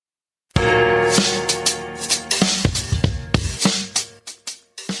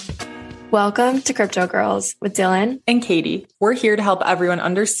Welcome to Crypto Girls with Dylan and Katie. We're here to help everyone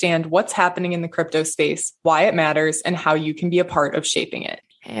understand what's happening in the crypto space, why it matters, and how you can be a part of shaping it.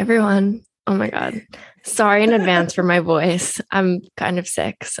 Hey everyone. Oh my God. Sorry in advance for my voice. I'm kind of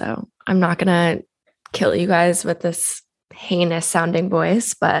sick, so I'm not going to kill you guys with this heinous sounding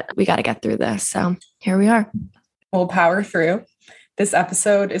voice, but we got to get through this. So here we are. We'll power through. This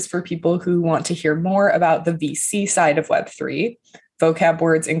episode is for people who want to hear more about the VC side of Web3. Vocab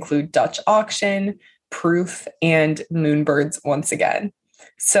words include Dutch auction, proof, and moonbirds once again.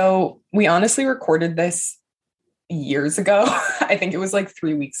 So we honestly recorded this years ago. I think it was like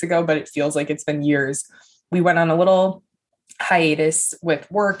 3 weeks ago, but it feels like it's been years. We went on a little hiatus with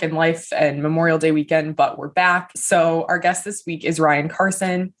work and life and Memorial Day weekend, but we're back. So our guest this week is Ryan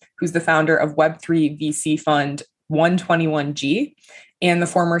Carson, who's the founder of Web3 VC fund 121G and the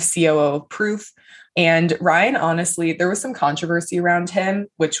former COO of Proof. And Ryan, honestly, there was some controversy around him,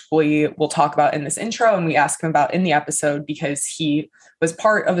 which we will talk about in this intro and we ask him about in the episode because he was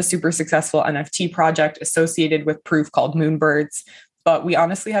part of a super successful NFT project associated with Proof called Moonbirds. But we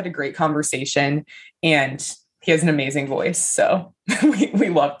honestly had a great conversation and he has an amazing voice. So we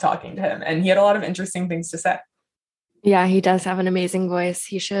loved talking to him and he had a lot of interesting things to say. Yeah, he does have an amazing voice.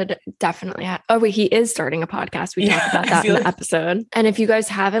 He should definitely have. Oh, wait, he is starting a podcast. We talked about that in the episode. And if you guys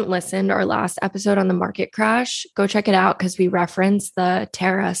haven't listened to our last episode on the market crash, go check it out because we referenced the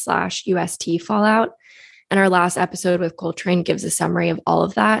Terra/UST fallout. And our last episode with Coltrane gives a summary of all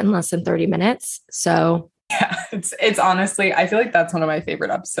of that in less than 30 minutes. So yeah, it's honestly, I feel like that's one of my favorite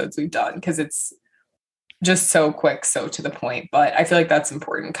episodes we've done because it's just so quick, so to the point. But I feel like that's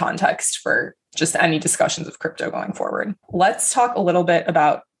important context for just any discussions of crypto going forward. Let's talk a little bit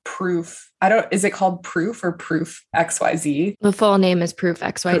about Proof. Is it called Proof or Proof XYZ? The full name is Proof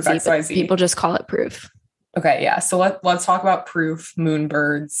XYZ, Proof XYZ. But people just call it Proof. Okay, yeah. So let's talk about Proof,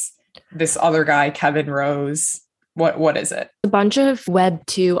 Moonbirds, this other guy, Kevin Rose. What is it? A bunch of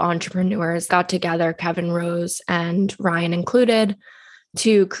Web2 entrepreneurs got together, Kevin Rose and Ryan included,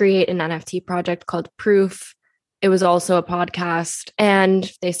 to create an NFT project called Proof. It was also a podcast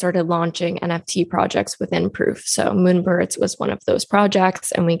and they started launching NFT projects within Proof. So Moonbirds was one of those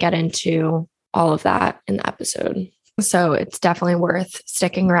projects and we get into all of that in the episode. So it's definitely worth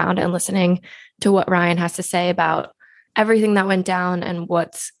sticking around and listening to what Ryan has to say about everything that went down and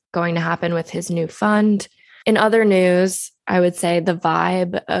what's going to happen with his new fund. In other news, I would say the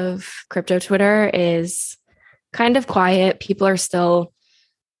vibe of crypto Twitter is kind of quiet. People are still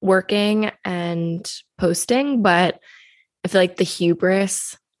working and posting, but I feel like the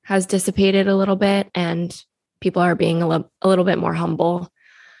hubris has dissipated a little bit and people are being a little bit more humble.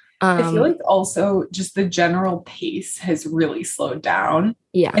 I feel like also just the general pace has really slowed down.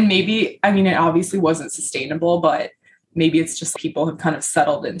 Yeah. And maybe, I mean, it obviously wasn't sustainable, but maybe it's just people have kind of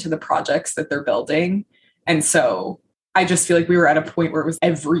settled into the projects that they're building. And so I just feel like we were at a point where it was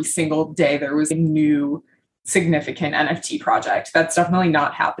every single day there was a new significant NFT project. That's definitely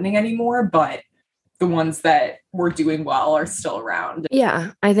not happening anymore, but the ones that were doing well are still around.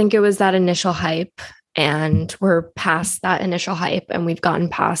 Yeah, I think it was that initial hype and we're past that initial hype and we've gotten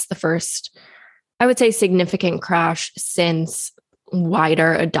past the first, I would say, significant crash since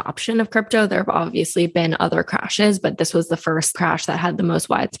wider adoption of crypto. There have obviously been other crashes, but this was the first crash that had the most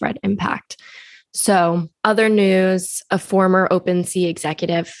widespread impact. So other news, a former OpenSea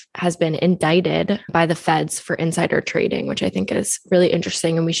executive has been indicted by the feds for insider trading, which I think is really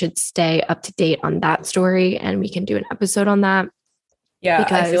interesting. And we should stay up to date on that story. And we can do an episode on that. Yeah,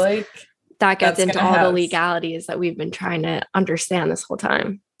 because I feel like that gets into all the legalities that we've been trying to understand this whole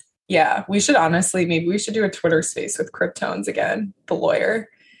time. Yeah, we should honestly, maybe we should do a Twitter space with Kryptones again, the lawyer.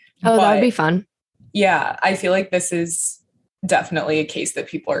 Oh, that would be fun. Yeah, I feel like this is definitely a case that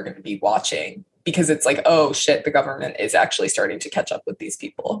people are going to be watching. Because it's like, oh shit, the government is actually starting to catch up with these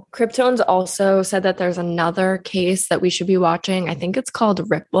people. Kryptones also said that there's another case that we should be watching. I think it's called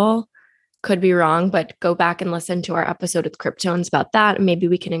Ripple. Could be wrong, but go back and listen to our episode with Kryptones about that. Maybe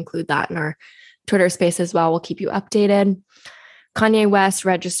we can include that in our Twitter space as well. We'll keep you updated. Kanye West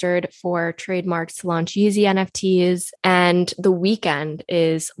registered for trademarks to launch Yeezy NFTs, and The Weeknd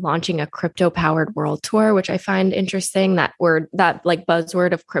is launching a crypto-powered world tour, which I find interesting. That word, that like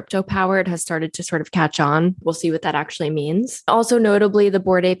buzzword of crypto-powered has started to sort of catch on. We'll see what that actually means. Also notably, the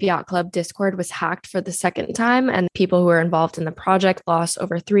Bored Ape Yacht Club Discord was hacked for the second time, and people who were involved in the project lost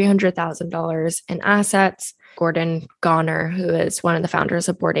over $300,000 in assets. Gordon Goner, who is one of the founders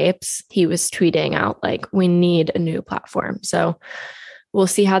of Bored Apes, he was tweeting out like, we need a new platform. So we'll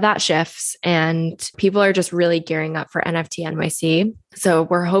see how that shifts. And people are just really gearing up for NFT NYC. So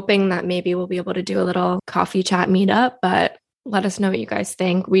we're hoping that maybe we'll be able to do a little coffee chat meetup, but Let us know what you guys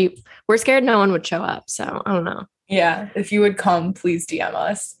think. We're scared no one would show up. So I don't know. Yeah. If you would come, please DM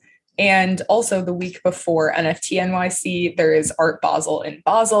us. And also the week before NFT NYC, there is Art Basel in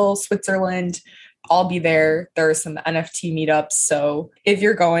Basel, Switzerland. I'll be there. There are some NFT meetups. So if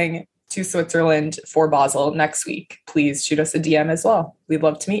you're going to Switzerland for Basel next week, please shoot us a DM as well. We'd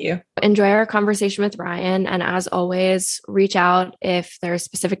love to meet you. Enjoy our conversation with Ryan. And as always, reach out if there are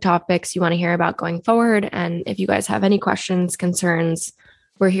specific topics you want to hear about going forward. And if you guys have any questions, concerns,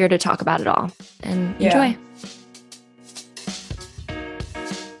 we're here to talk about it all. And enjoy.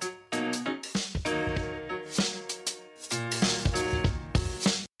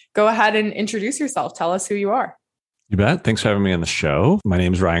 Go ahead and introduce yourself. Tell us who you are. You bet. Thanks for having me on the show. My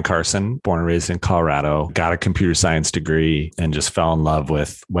name is Ryan Carson, born and raised in Colorado, got a computer science degree and just fell in love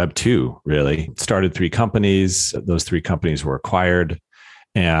with Web 2, really. Started 3 companies. Those 3 companies were acquired.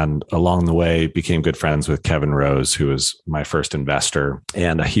 And along the way, became good friends with Kevin Rose, who was my first investor.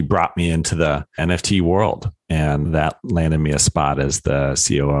 And he brought me into the NFT world. And that landed me a spot as the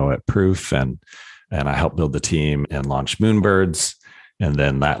COO at Proof. And I helped build the team and launch Moonbirds. And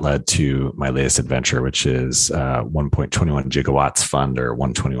then that led to my latest adventure, which is 1.21 gigawatts fund, or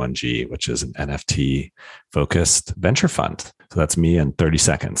 121G, which is an NFT focused venture fund. So that's me in 30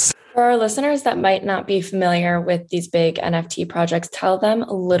 seconds. For our listeners that might not be familiar with these big NFT projects, tell them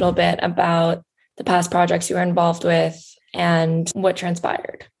a little bit about the past projects you were involved with and what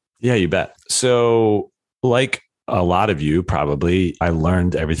transpired. Yeah, you bet. So like a lot of you probably, I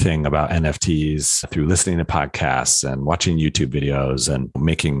learned everything about NFTs through listening to podcasts and watching YouTube videos and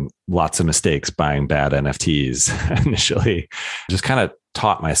making lots of mistakes buying bad NFTs initially. Just kind of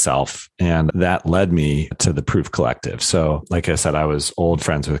taught myself, and that led me to the Proof Collective. So like I said, I was old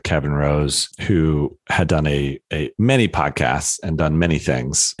friends with Kevin Rose, who had done a many podcasts and done many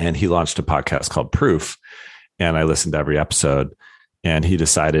things. And he launched a podcast called Proof. And I listened to every episode. And he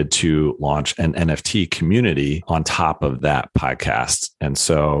decided to launch an NFT community on top of that podcast. And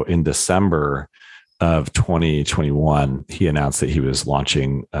so in December of 2021, he announced that he was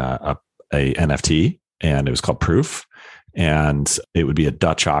launching a NFT, and it was called Proof. And it would be a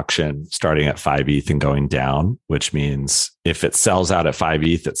Dutch auction starting at 5 ETH and going down, which means if it sells out at 5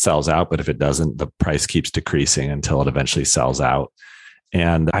 ETH, it sells out. But if it doesn't, the price keeps decreasing until it eventually sells out.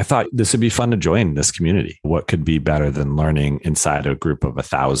 And I thought this would be fun to join this community. What could be better than learning inside a group of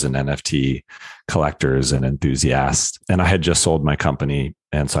 1,000 NFT collectors and enthusiasts? And I had just sold my company.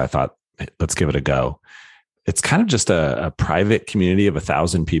 And so I thought, let's give it a go. It's kind of just a private community of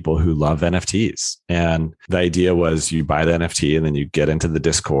 1,000 people who love NFTs. And the idea was you buy the NFT and then you get into the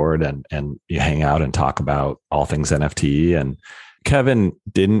Discord and you hang out and talk about all things NFT. And Kevin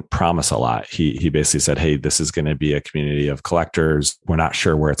didn't promise a lot. He basically said, hey, this is going to be a community of collectors. We're not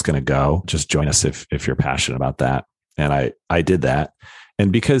sure where it's going to go. Just join us if you're passionate about that. And I did that.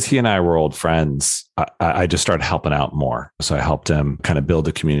 And because he and I were old friends, I just started helping out more. So I helped him kind of build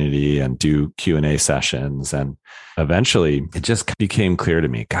a community and do Q&A sessions. And eventually it just became clear to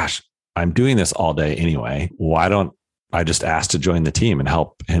me, gosh, I'm doing this all day anyway. Why don't I just asked to join the team and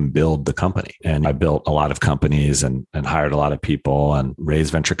help him build the company? And I built a lot of companies and hired a lot of people and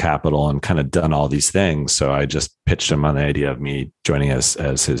raised venture capital and kind of done all these things. So I just pitched him on the idea of me joining as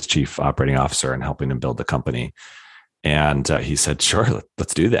his chief operating officer and helping him build the company. And he said, sure,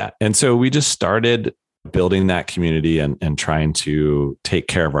 let's do that. And so we just started building that community and trying to take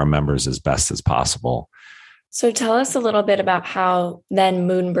care of our members as best as possible. So tell us a little bit about how then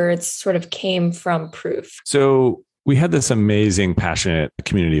Moonbirds sort of came from Proof. So we had this amazing, passionate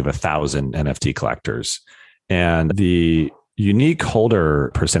community of 1,000 NFT collectors, and the unique holder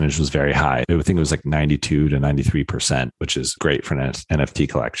percentage was very high. I think it was like 92 to 93%, which is great for an NFT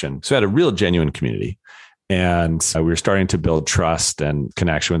collection. So we had a real genuine community. And we were starting to build trust and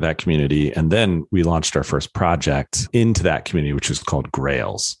connection with that community. And then we launched our first project into that community, which was called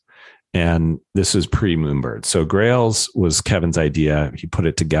Grails. And this was pre-Moonbird. So Grails was Kevin's idea. He put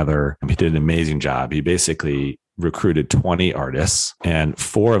it together. He did an amazing job. He basically recruited 20 artists, and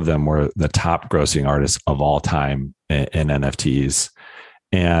 4 of them were the top grossing artists of all time in NFTs.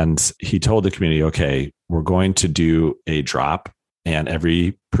 And he told the community, okay, we're going to do a drop, and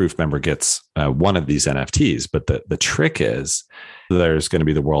every Proof member gets one of these NFTs. But the trick is there's going to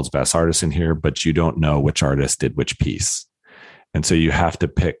be the world's best artists in here, but you don't know which artist did which piece. And so you have to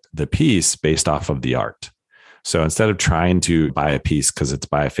pick the piece based off of the art. So instead of trying to buy a piece because it's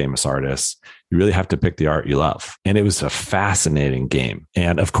by a famous artist, you really have to pick the art you love. And it was a fascinating game.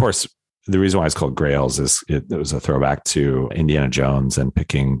 And of course, the reason why it's called Grails is it was a throwback to Indiana Jones and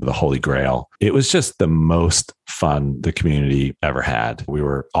picking the Holy Grail. It was just the most fun the community ever had. We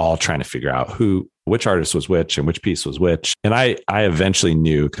were all trying to figure out which artist was which and which piece was which. And I eventually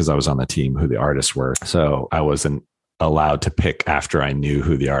knew, because I was on the team, who the artists were. So I wasn't allowed to pick after I knew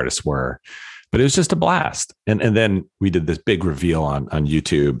who the artists were. But it was just a blast. And then we did this big reveal on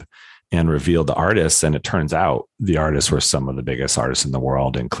YouTube and revealed the artists. And it turns out the artists were some of the biggest artists in the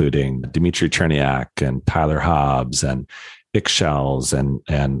world, including Dmitry Cherniak and Tyler Hobbs and Ixshells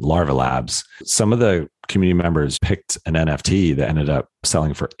and Larva Labs. Some of the community members picked an NFT that ended up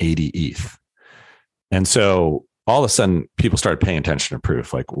selling for 80 ETH. And so all of a sudden people started paying attention to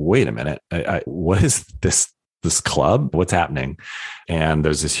Proof. Like, wait a minute, what is this club? What's happening? And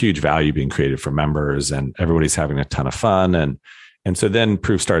there's this huge value being created for members, and everybody's having a ton of fun. And so then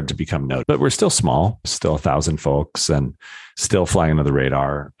Proof started to become known, but we're still small, still 1,000 folks, and still flying under the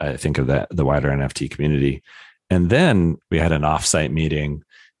radar, I think, of the wider NFT community. And then we had an offsite meeting,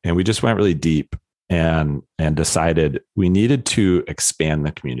 and we just went really deep and decided we needed to expand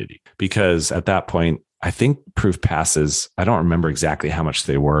the community, because at that point, I think Proof passes, I don't remember exactly how much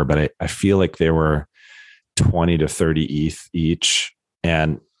they were, but I feel like they were 20 to 30 ETH each,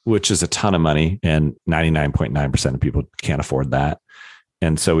 and which is a ton of money, and 99.9% of people can't afford that.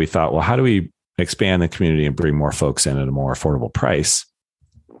 And so we thought, well, how do we expand the community and bring more folks in at a more affordable price?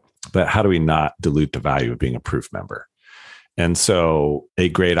 But how do we not dilute the value of being a Proof member? And so a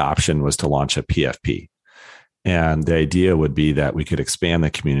great option was to launch a PFP. And the idea would be that we could expand the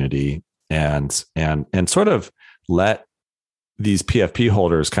community and sort of let these PFP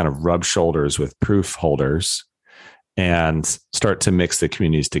holders kind of rub shoulders with Proof holders and start to mix the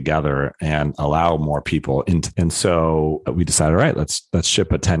communities together and allow more people in. And so we decided, all right, let's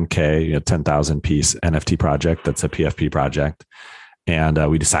ship a 10K, 10,000 piece NFT project. That's a PFP project. And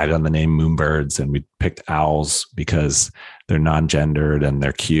we decided on the name Moonbirds, and we picked owls because they're non-gendered and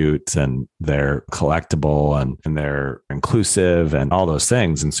they're cute and they're collectible and they're inclusive and all those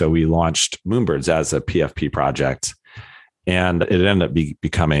things. And so we launched Moonbirds as a PFP project. And it ended up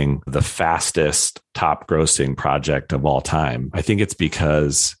becoming the fastest top grossing project of all time. I think it's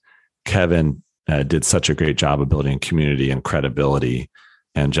because Kevin did such a great job of building community and credibility.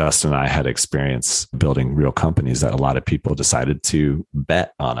 And Justin and I had experience building real companies that a lot of people decided to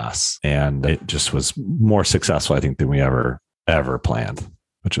bet on us. And it just was more successful, I think, than we ever planned,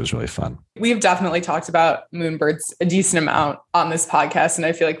 which was really fun. We've definitely talked about Moonbirds a decent amount on this podcast. And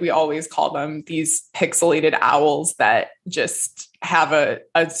I feel like we always call them these pixelated owls that just have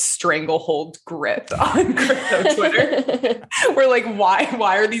a stranglehold grip on crypto Twitter. We're like,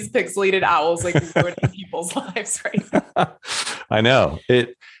 why are these pixelated owls like ruining people's lives right now? I know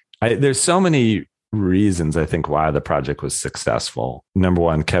there's so many reasons, I think, why the project was successful. Number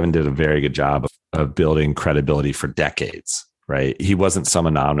one, Kevin did a very good job of building credibility for decades. Right. He wasn't some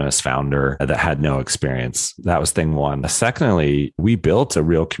anonymous founder that had no experience. That was thing one. Secondly, we built a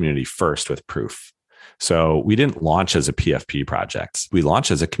real community first with Proof. So we didn't launch as a PFP project. We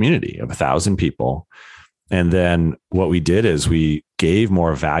launched as a community of 1,000 people. And then what we did is we gave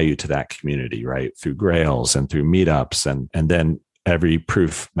more value to that community, right? Through Grails and through meetups. And then every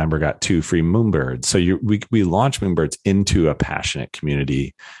Proof member got 2 free Moonbirds. So we launched Moonbirds into a passionate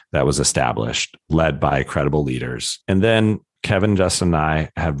community that was established, led by credible leaders. And then Kevin, Justin, and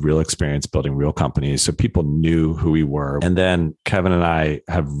I have real experience building real companies. So people knew who we were. And then Kevin and I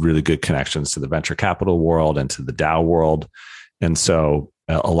have really good connections to the venture capital world and to the DAO world. And so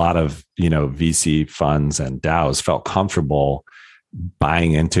a lot of, VC funds and DAOs felt comfortable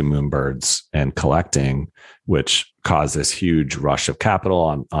buying into Moonbirds and collecting, which caused this huge rush of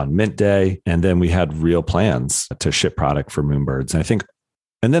capital on mint day. And then we had real plans to ship product for Moonbirds.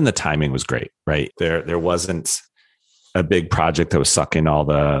 And then the timing was great, right? There wasn't a big project that was sucking all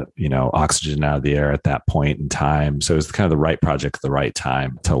the, oxygen out of the air at that point in time. So it was kind of the right project at the right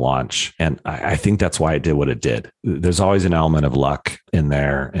time to launch. And I think that's why it did what it did. There's always an element of luck in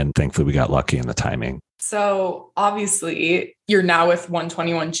there. And thankfully we got lucky in the timing. So obviously you're now with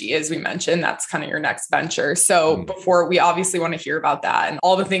 121G, as we mentioned, that's kind of your next venture. So before we obviously want to hear about that and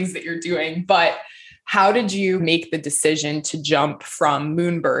all the things that you're doing, but how did you make the decision to jump from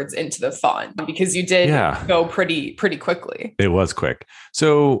Moonbirds into the fund? Because you did go pretty quickly. It was quick.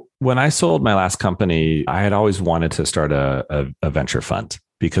 So when I sold my last company, I had always wanted to start a venture fund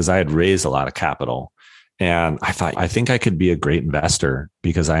because I had raised a lot of capital. And I thought, I think I could be a great investor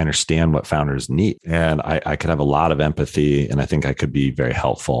because I understand what founders need. And I could have a lot of empathy, and I think I could be very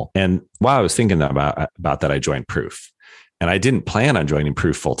helpful. And while I was thinking about that, I joined Proof. And I didn't plan on joining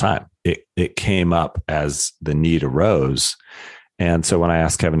Proof full time. It came up as the need arose. And so when I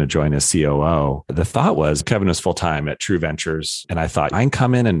asked Kevin to join as COO, the thought was Kevin was full-time at True Ventures. And I thought, I can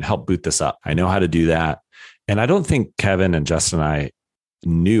come in and help boot this up. I know how to do that. And I don't think Kevin and Justin and I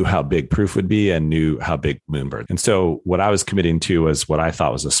knew how big Proof would be and knew how big Moonbird. And so what I was committing to was what I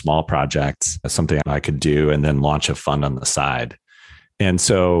thought was a small project, something I could do and then launch a fund on the side. And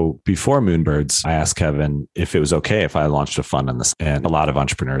so before Moonbirds, I asked Kevin if it was okay if I launched a fund on this. And a lot of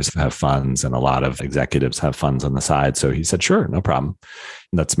entrepreneurs have funds and a lot of executives have funds on the side. So he said, sure, no problem.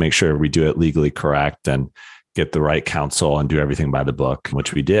 Let's make sure we do it legally correct and get the right counsel and do everything by the book,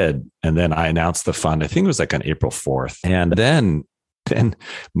 which we did. And then I announced the fund, I think it was like on April 4th. And then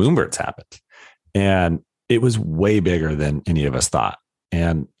Moonbirds happened. And it was way bigger than any of us thought.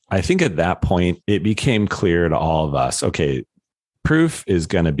 And I think at that point, it became clear to all of us, okay, Proof is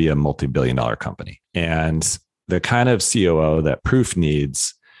going to be a multi-billion-dollar company. And the kind of COO that Proof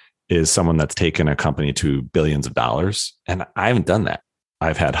needs is someone that's taken a company to billions of dollars. And I haven't done that.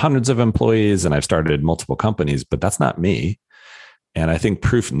 I've had hundreds of employees and I've started multiple companies, but that's not me. And I think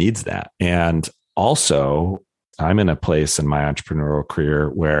Proof needs that. And also, I'm in a place in my entrepreneurial career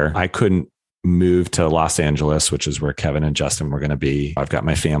where I couldn't move to Los Angeles, which is where Kevin and Justin were going to be. I've got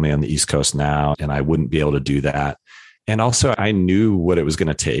my family on the East Coast now, and I wouldn't be able to do that. And also, I knew what it was going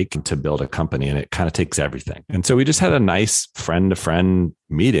to take to build a company, and it kind of takes everything. And so we just had a nice friend-to-friend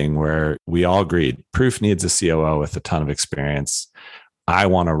meeting where we all agreed Proof needs a COO with a ton of experience. I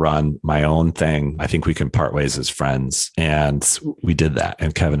want to run my own thing. I think we can part ways as friends. And we did that.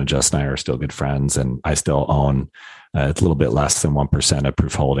 And Kevin and Justin and I are still good friends. And I still own it's a little bit less than 1% of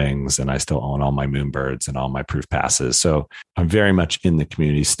Proof Holdings. And I still own all my Moonbirds and all my Proof passes. So I'm very much in the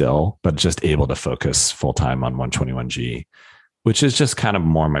community still, but just able to focus full time on 121G, which is just kind of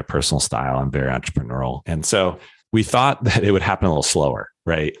more my personal style. I'm very entrepreneurial. And so we thought that it would happen a little slower,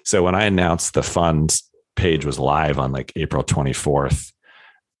 right? So when I announced the fund page was live on like April 24th,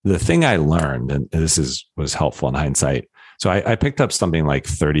 the thing I learned, and this was helpful in hindsight. So I picked up something like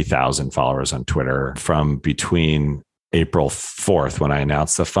 30,000 followers on Twitter from between April 4th when I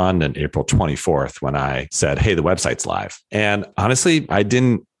announced the fund and April 24th when I said, hey, the website's live. And honestly, I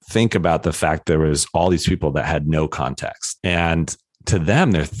didn't think about the fact there was all these people that had no context. And to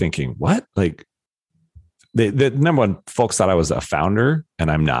them, they're thinking, what? Like, the number one, folks thought I was a founder, and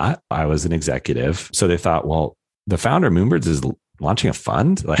I'm not. I was an executive. So they thought, well, the founder of Moonbirds is launching a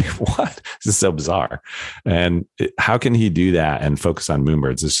fund? Like, what? This is so bizarre. And how can he do that and focus on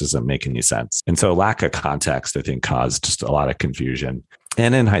Moonbirds? This doesn't make any sense. And so lack of context, I think, caused just a lot of confusion.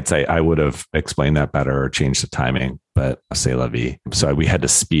 And in hindsight, I would have explained that better or changed the timing, but c'est la vie. So we had to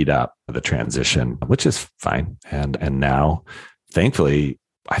speed up the transition, which is fine. And now, thankfully,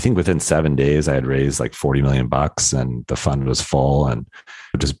 I think within 7 days, I had raised like $40 million and the fund was full, and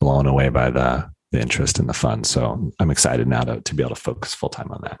just blown away by the interest in the fund. So I'm excited now to be able to focus full time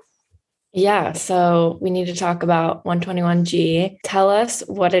on that. Yeah. So we need to talk about 121G. Tell us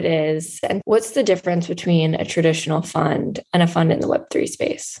what it is and what's the difference between a traditional fund and a fund in the Web3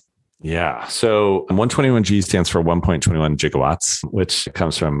 space. Yeah. So 121G stands for 1.21 gigawatts, which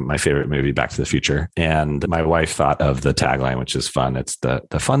comes from my favorite movie, Back to the Future. And my wife thought of the tagline, which is fun. It's the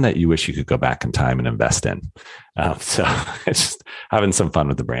fun that you wish you could go back in time and invest in. So it's just having some fun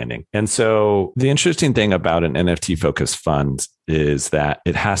with the branding. And so the interesting thing about an NFT focused fund is that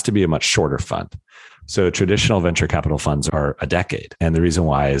it has to be a much shorter fund. So traditional venture capital funds are a decade. And the reason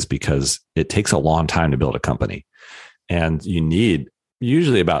why is because it takes a long time to build a company. And you need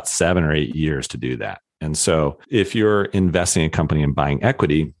usually about 7 or 8 years to do that. And so if you're investing in a company and buying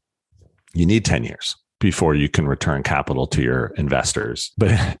equity, you need 10 years before you can return capital to your investors.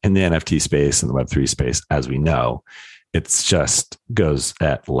 But in the NFT space and the Web3 space, as we know, it's just goes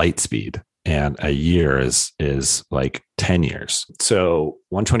at light speed. And a year is like 10 years. So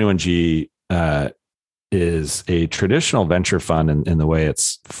 121G is a traditional venture fund in the way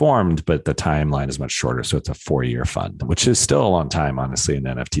it's formed, but the timeline is much shorter. So it's a 4-year fund, which is still a long time, honestly, in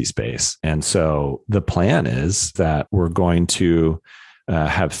the NFT space. And so the plan is that we're going to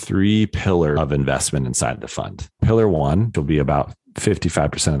have 3 pillars of investment inside the fund. Pillar 1 will be about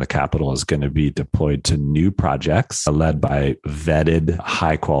 55% of the capital is going to be deployed to new projects led by vetted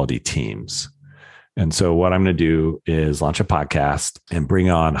high quality teams. And so what I'm going to do is launch a podcast and bring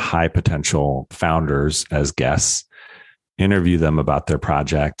on high potential founders as guests, interview them about their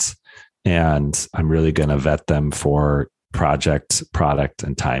projects. And I'm really going to vet them for project, product,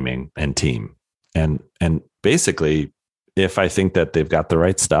 and timing and team. And basically, if I think that they've got the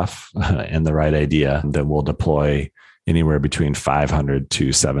right stuff and the right idea, then we'll deploy anywhere between 500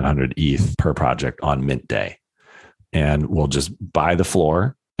 to 700 ETH per project on mint day. And we'll just buy the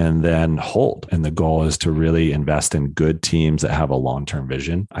floor and then hold. And the goal is to really invest in good teams that have a long-term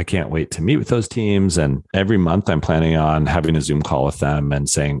vision. I can't wait to meet with those teams. And every month I'm planning on having a Zoom call with them and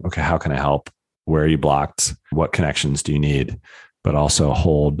saying, okay, how can I help? Where are you blocked? What connections do you need? But also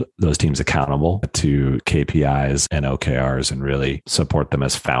hold those teams accountable to KPIs and OKRs and really support them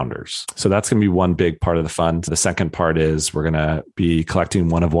as founders. So that's going to be one big part of the fund. The second part is we're going to be collecting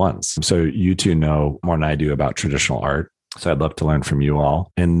one-of-ones. So you two know more than I do about traditional art. So I'd love to learn from you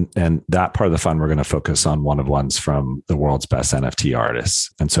all. And that part of the fund, we're going to focus on one-of-ones from the world's best NFT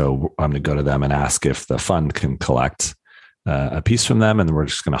artists. And so I'm going to go to them and ask if the fund can collect a piece from them. And we're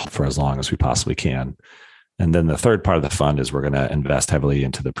just going to hold for as long as we possibly can. And then the third part of the fund is we're going to invest heavily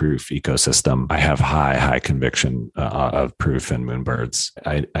into the Proof ecosystem. I have high conviction of Proof and Moonbirds.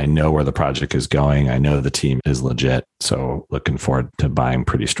 I know where the project is going. I know the team is legit. So looking forward to buying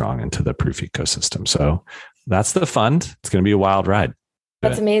pretty strong into the Proof ecosystem. So that's the fund. It's going to be a wild ride.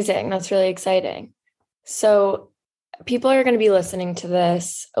 That's amazing. That's really exciting. So people are going to be listening to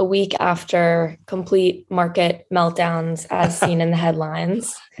this a week after complete market meltdowns as seen in the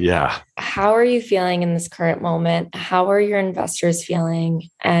headlines. Yeah. How are you feeling in this current moment? How are your investors feeling?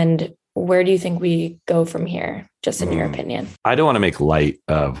 And where do you think we go from here, just in your opinion? I don't want to make light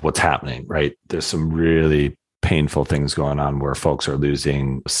of what's happening, right? There's some really painful things going on where folks are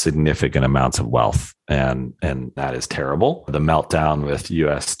losing significant amounts of wealth. And that is terrible. The meltdown with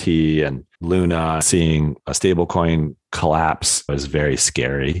UST and Luna, seeing a stablecoin collapse was very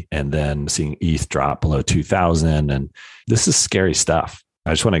scary. And then seeing ETH drop below 2,000. And this is scary stuff.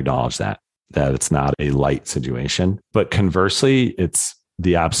 I just want to acknowledge that it's not a light situation. But conversely, it's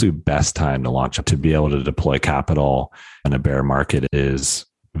the absolute best time to launch, to be able to deploy capital in a bear market is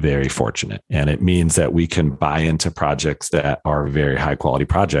very fortunate. And it means that we can buy into projects that are very high quality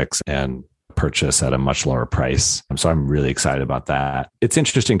projects and purchase at a much lower price. So I'm really excited about that. It's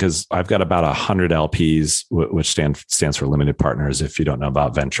interesting because I've got about 100 LPs, which stands for limited partners, if you don't know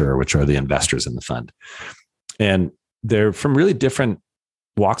about venture, which are the investors in the fund. And they're from really different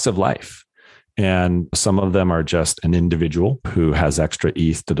walks of life. And some of them are just an individual who has extra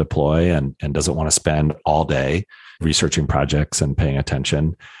ETH to deploy and doesn't want to spend all day researching projects and paying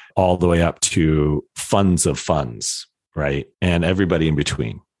attention, all the way up to funds of funds, right? And everybody in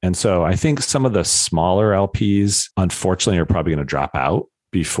between. And so I think some of the smaller LPs, unfortunately, are probably going to drop out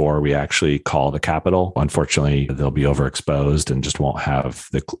before we actually call the capital. Unfortunately, they'll be overexposed and just won't have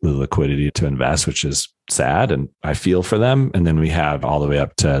the liquidity to invest, which is sad. And I feel for them. And then we have all the way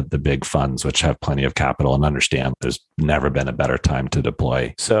up to the big funds, which have plenty of capital and understand there's never been a better time to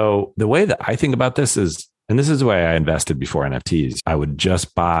deploy. So the way that I think about this is, and this is the way I invested before NFTs, I would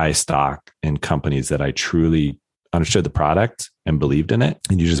just buy stock in companies that I truly understood the product and believed in it.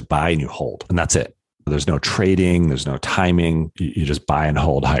 And you just buy and you hold, and that's it. There's no trading. There's no timing. You just buy and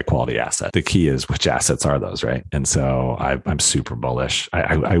hold high quality assets. The key is which assets are those, right? And so I'm super bullish.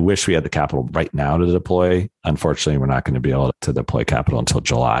 I wish we had the capital right now to deploy. Unfortunately, we're not going to be able to deploy capital until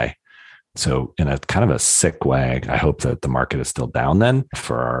July. So in a kind of a sick way, I hope that the market is still down then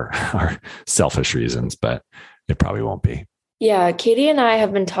for our selfish reasons, but it probably won't be. Yeah, Katie and I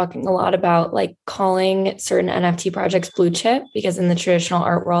have been talking a lot about like calling certain NFT projects blue chip, because in the traditional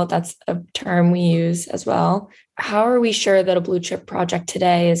art world, that's a term we use as well. How are we sure that a blue chip project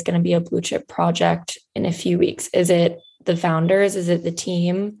today is going to be a blue chip project in a few weeks? Is it the founders? Is it the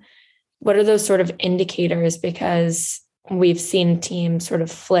team? What are those sort of indicators? Because we've seen teams sort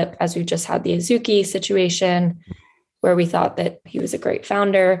of flip, as we just had the Azuki situation where we thought that he was a great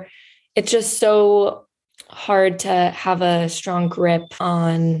founder. It's just so hard to have a strong grip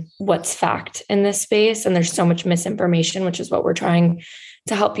on what's fact in this space. And there's so much misinformation, which is what we're trying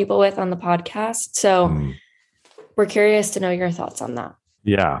to help people with on the podcast. So we're curious to know your thoughts on that.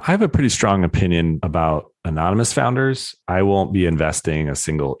 Yeah, I have a pretty strong opinion about anonymous founders. I won't be investing a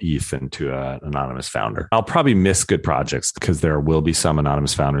single ETH into an anonymous founder. I'll probably miss good projects because there will be some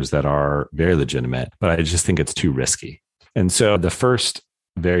anonymous founders that are very legitimate, but I just think it's too risky. And so the first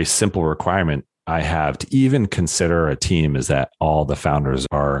very simple requirement I have to even consider a team is that all the founders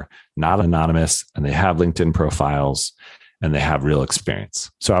are not anonymous and they have LinkedIn profiles and they have real experience.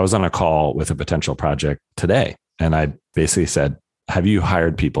 So I was on a call with a potential project today, and I basically said, have you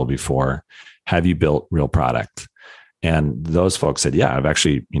hired people before? Have you built real product? And those folks said, yeah, I've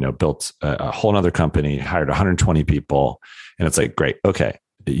actually, built a whole nother company, hired 120 people. And it's like, great. Okay.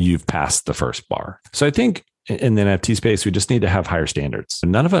 You've passed the first bar. So I think in the NFT space, we just need to have higher standards.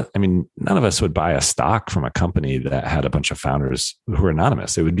 None of us would buy a stock from a company that had a bunch of founders who are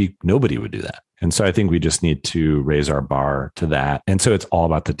anonymous. Nobody would do that. And so I think we just need to raise our bar to that. And so it's all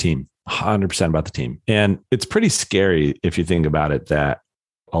about the team, 100% about the team. And it's pretty scary if you think about it, that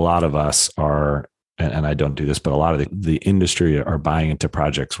a lot of us are, and I don't do this, but a lot of the industry are buying into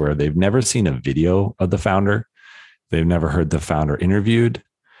projects where they've never seen a video of the founder. They've never heard the founder interviewed.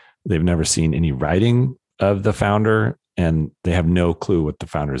 They've never seen any writing of the founder, and they have no clue what the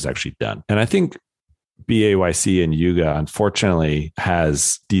founder has actually done. And I think BAYC and Yuga, unfortunately,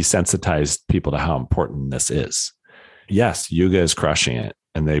 has desensitized people to how important this is. Yes, Yuga is crushing it,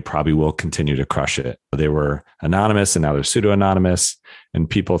 and they probably will continue to crush it. They were anonymous and now they're pseudo-anonymous. And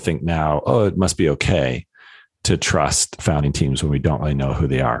people think now, oh, it must be okay to trust founding teams when we don't really know who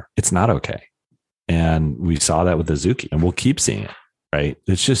they are. It's not okay. And we saw that with Azuki, and we'll keep seeing it, right?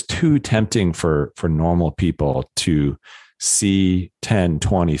 It's just too tempting for normal people to see 10,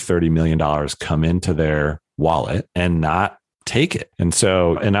 20, $30 million come into their wallet and not take it. And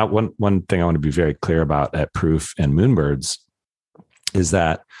so, and one thing I want to be very clear about at Proof and Moonbirds is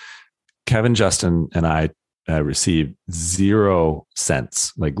that Kevin, Justin, and I received 0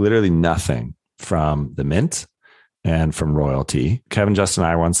 cents, like literally nothing from the mint and from royalty. Kevin, Justin,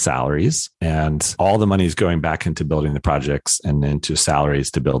 and I were on salaries, and all the money is going back into building the projects and into salaries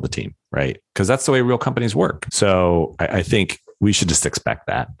to build the team, right? Because that's the way real companies work. So I think we should just expect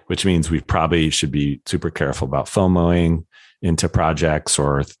that, which means we probably should be super careful about FOMOing into projects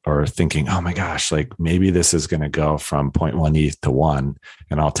or thinking, oh my gosh, like maybe this is going to go from 0.1 ETH to 1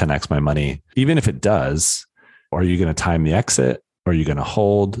 and I'll 10x my money. Even if it does, are you going to time the exit? Are you going to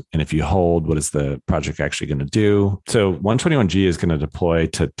hold? And if you hold, what is the project actually going to do? So 121G is going to deploy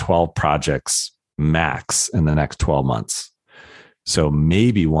to 12 projects max in the next 12 months. So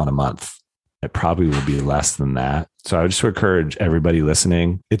maybe one a month. It probably will be less than that. So I would just encourage everybody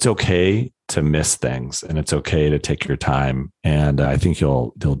listening. It's okay to miss things, and it's okay to take your time. And I think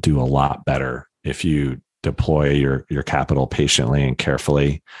you'll do a lot better if you deploy your capital patiently and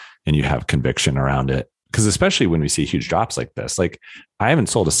carefully, and you have conviction around it. Because especially when we see huge drops like this, like I haven't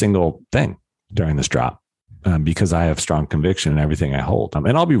sold a single thing during this drop because I have strong conviction in everything I hold.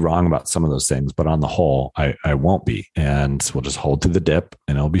 And I'll be wrong about some of those things, but on the whole, I won't be. And we'll just hold to the dip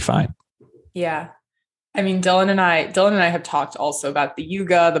and it'll be fine. Yeah. I mean, Dylan and I have talked also about the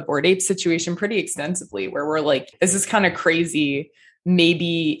Yuga, the Bored Ape situation pretty extensively, where we're like, this is kind of crazy.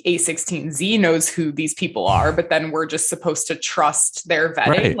 Maybe A16Z knows who these people are, but then we're just supposed to trust their vetting.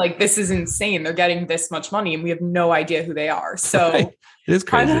 Right. Like, this is insane. They're getting this much money and we have no idea who they are. So right. It is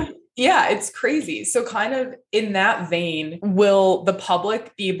crazy. It's crazy. So kind of in that vein, will the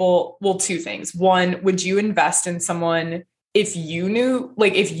public be able, well, 2 things. One, would you invest in someone if you knew,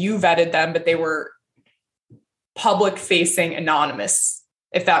 like if you vetted them, but they were public facing anonymous,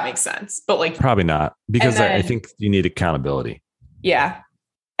 if that makes sense? But like, probably not, because then, I think you need accountability. Yeah.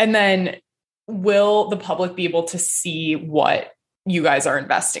 And then will the public be able to see what you guys are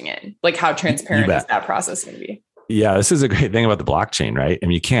investing in? Like, how transparent is that process going to be? Yeah, this is a great thing about the blockchain, right? I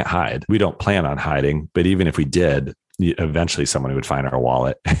mean, you can't hide. We don't plan on hiding, but even if we did, eventually someone would find our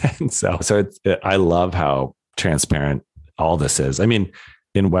wallet. And so I love how transparent all this is. I mean,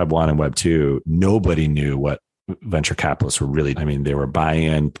 in Web 1 and Web 2, nobody knew what venture capitalists were really, I mean, they were buying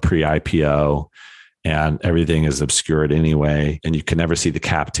in pre-IPO, and everything is obscured anyway, and you can never see the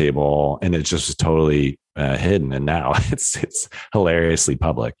cap table, and it's just totally hidden. And now it's hilariously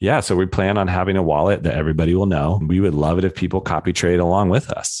public. Yeah. So we plan on having a wallet that everybody will know. We would love it if people copy trade along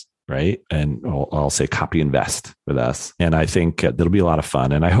with us, right? And I'll say copy invest with us. And I think that'll be a lot of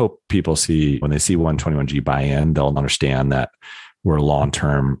fun. And I hope people see, when they see 121G buy in, they'll understand that we're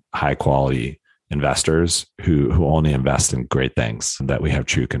long-term, high quality investors who only invest in great things that we have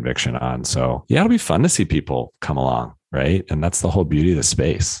true conviction on. So yeah, it'll be fun to see people come along, right? And that's the whole beauty of the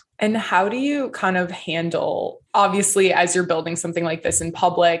space. And how do you kind of handle, obviously, as you're building something like this in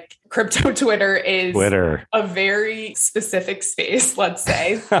public, crypto Twitter is a very specific space, let's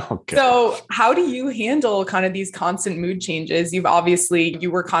say. Okay. So how do you handle kind of these constant mood changes? You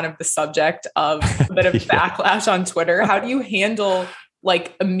were kind of the subject of a bit of backlash on Twitter. How do you handle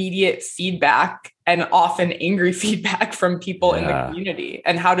like immediate feedback and often angry feedback from people in the community?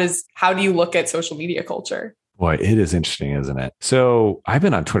 And how do you look at social media culture? Boy, it is interesting, isn't it? So I've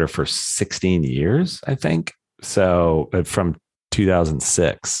been on Twitter for 16 years, I think. So from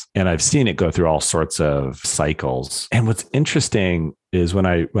 2006, and I've seen it go through all sorts of cycles. And what's interesting is when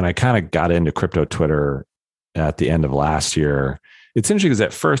I kind of got into crypto Twitter at the end of last year, it's interesting because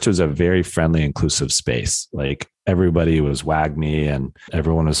at first it was a very friendly, inclusive space. Like everybody was WAGMI and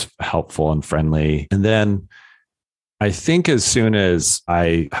everyone was helpful and friendly. And then I think as soon as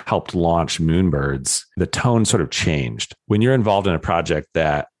I helped launch Moonbirds, the tone sort of changed. When you're involved in a project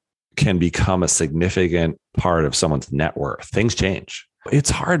that can become a significant part of someone's net worth, things change. It's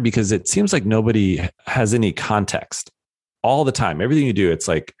hard because it seems like nobody has any context all the time. Everything you do, it's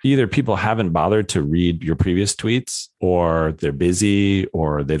like either people haven't bothered to read your previous tweets, or they're busy,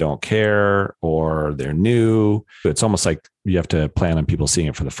 or they don't care, or they're new. It's almost like you have to plan on people seeing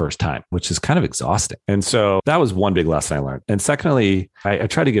it for the first time, which is kind of exhausting. And so that was one big lesson I learned. And secondly, I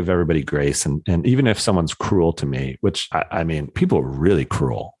try to give everybody grace. And even if someone's cruel to me, which I mean, people are really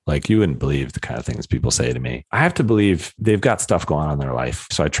cruel. Like, you wouldn't believe the kind of things people say to me. I have to believe they've got stuff going on in their life.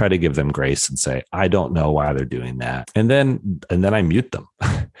 So I try to give them grace and say, I don't know why they're doing that. And then I mute them.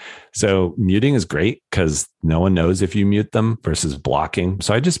 So muting is great because no one knows if you mute them versus blocking.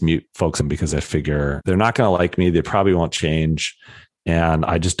 So I just mute folks because I figure they're not going to like me. They probably won't change. And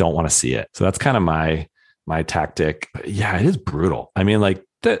I just don't want to see it. So that's kind of my tactic. But yeah, it is brutal. I mean, like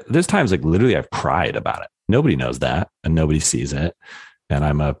there's times like literally I've cried about it. Nobody knows that and nobody sees it. And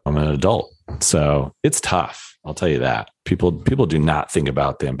I'm an adult. So it's tough. I'll tell you that. People do not think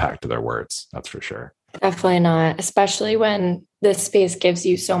about the impact of their words. That's for sure. Definitely not, especially when this space gives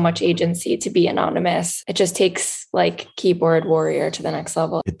you so much agency to be anonymous. It just takes like keyboard warrior to the next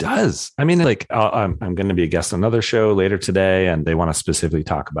level. It does. I mean, like I'm going to be a guest on another show later today, and they want to specifically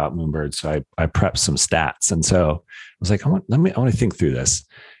talk about Moonbird. So I prepped some stats. And so I was like, I want to think through this.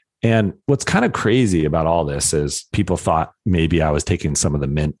 And what's kind of crazy about all this is people thought maybe I was taking some of the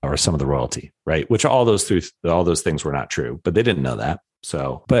mint or some of the royalty, right? Which all those things were not true, but they didn't know that.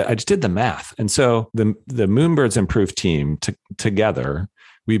 So, but I just did the math. And so the Moonbirds Improved team together,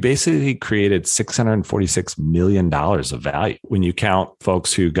 we basically created $646 million of value when you count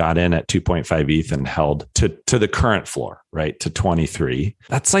folks who got in at 2.5 ETH and held to the current floor, right? To 23.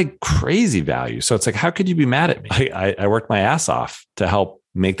 That's like crazy value. So it's like, how could you be mad at me? I worked my ass off to help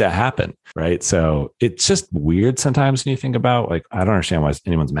make that happen. Right. So it's just weird sometimes when you think about, like, I don't understand why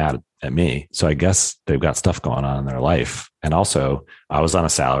anyone's mad at me. So I guess they've got stuff going on in their life. And also I was on a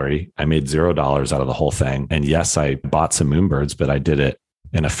salary. I made $0 out of the whole thing. And yes, I bought some Moonbirds, but I did it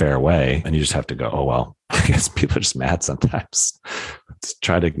in a fair way. And you just have to go, oh, well, I guess people are just mad sometimes. Let's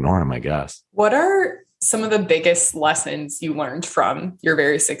try to ignore them, I guess. What are some of the biggest lessons you learned from your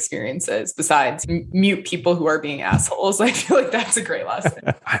various experiences besides mute people who are being assholes? I feel like that's a great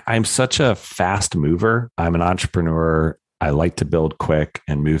lesson. I'm such a fast mover. I'm an entrepreneur. I like to build quick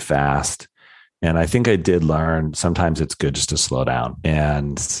and move fast. And I think I did learn sometimes it's good just to slow down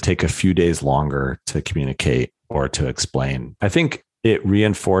and take a few days longer to communicate or to explain. I think it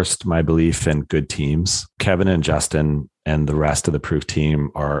reinforced my belief in good teams. Kevin and Justin and the rest of the Proof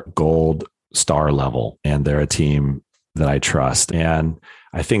team are gold star level, and they're a team that I trust. And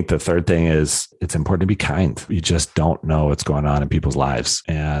I think the third thing is it's important to be kind. You just don't know what's going on in people's lives.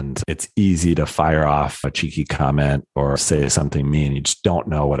 And it's easy to fire off a cheeky comment or say something mean. You just don't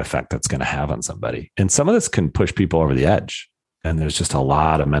know what effect that's going to have on somebody. And some of this can push people over the edge. And there's just a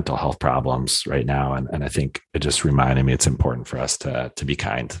lot of mental health problems right now. And I think it just reminded me it's important for us to be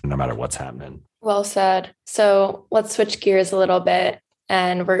kind no matter what's happening. Well said. So let's switch gears a little bit.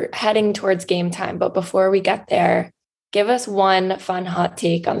 And we're heading towards game time. But before we get there, give us one fun hot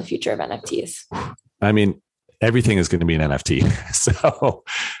take on the future of NFTs. I mean, everything is going to be an NFT. So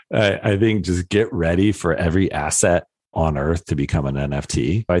I think just get ready for every asset on earth to become an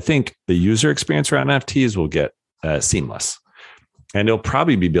NFT. I think the user experience for NFTs will get seamless, and it'll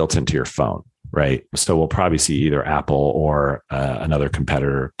probably be built into your phone, right? So we'll probably see either Apple or another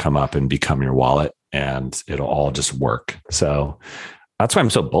competitor come up and become your wallet, and it'll all just work. So that's why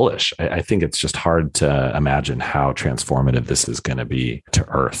I'm so bullish. I think it's just hard to imagine how transformative this is going to be to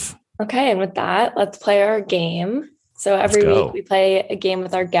Earth. Okay. And with that, let's play our game. So every week we play a game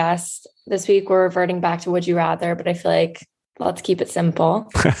with our guests. This week we're reverting back to Would You Rather, but I feel like let's keep it simple.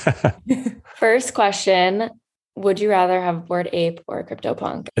 First question. Would you rather have Bored Ape or a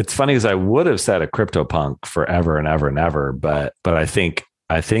CryptoPunk? It's funny because I would have said a CryptoPunk forever and ever and ever, but I think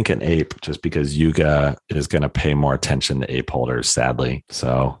an ape, just because Yuga is going to pay more attention to ape holders, sadly.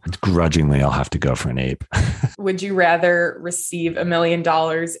 So grudgingly, I'll have to go for an ape. Would you rather receive $1 million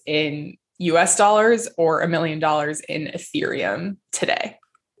in US dollars or $1 million in Ethereum today?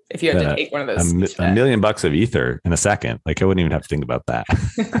 If you had to take one of those. $1 million of Ether in a second. Like, I wouldn't even have to think about that.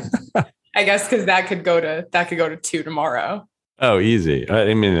 I guess because that could go to 2 tomorrow. Oh, easy.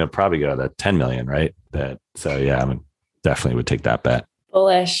 I mean, it'll probably go to 10 million, right? So yeah, I definitely would take that bet.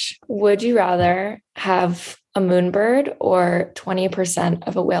 Bullish. Would you rather have a Moonbird or 20%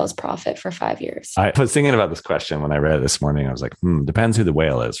 of a whale's profit for 5 years? I was thinking about this question when I read it this morning. I was like, depends who the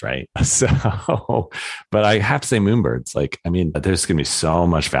whale is, right? So, but I have to say Moonbirds. Like, I mean, there's going to be so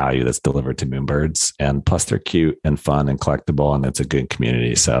much value that's delivered to Moonbirds, and plus they're cute and fun and collectible, and it's a good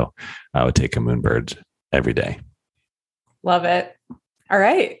community. So I would take a Moonbird every day. Love it. All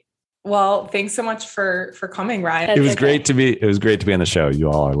right. Well, thanks so much for coming, Ryan. It was great to be on the show.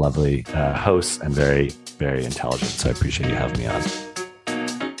 You all are lovely hosts and very, very intelligent. So I appreciate you having me on.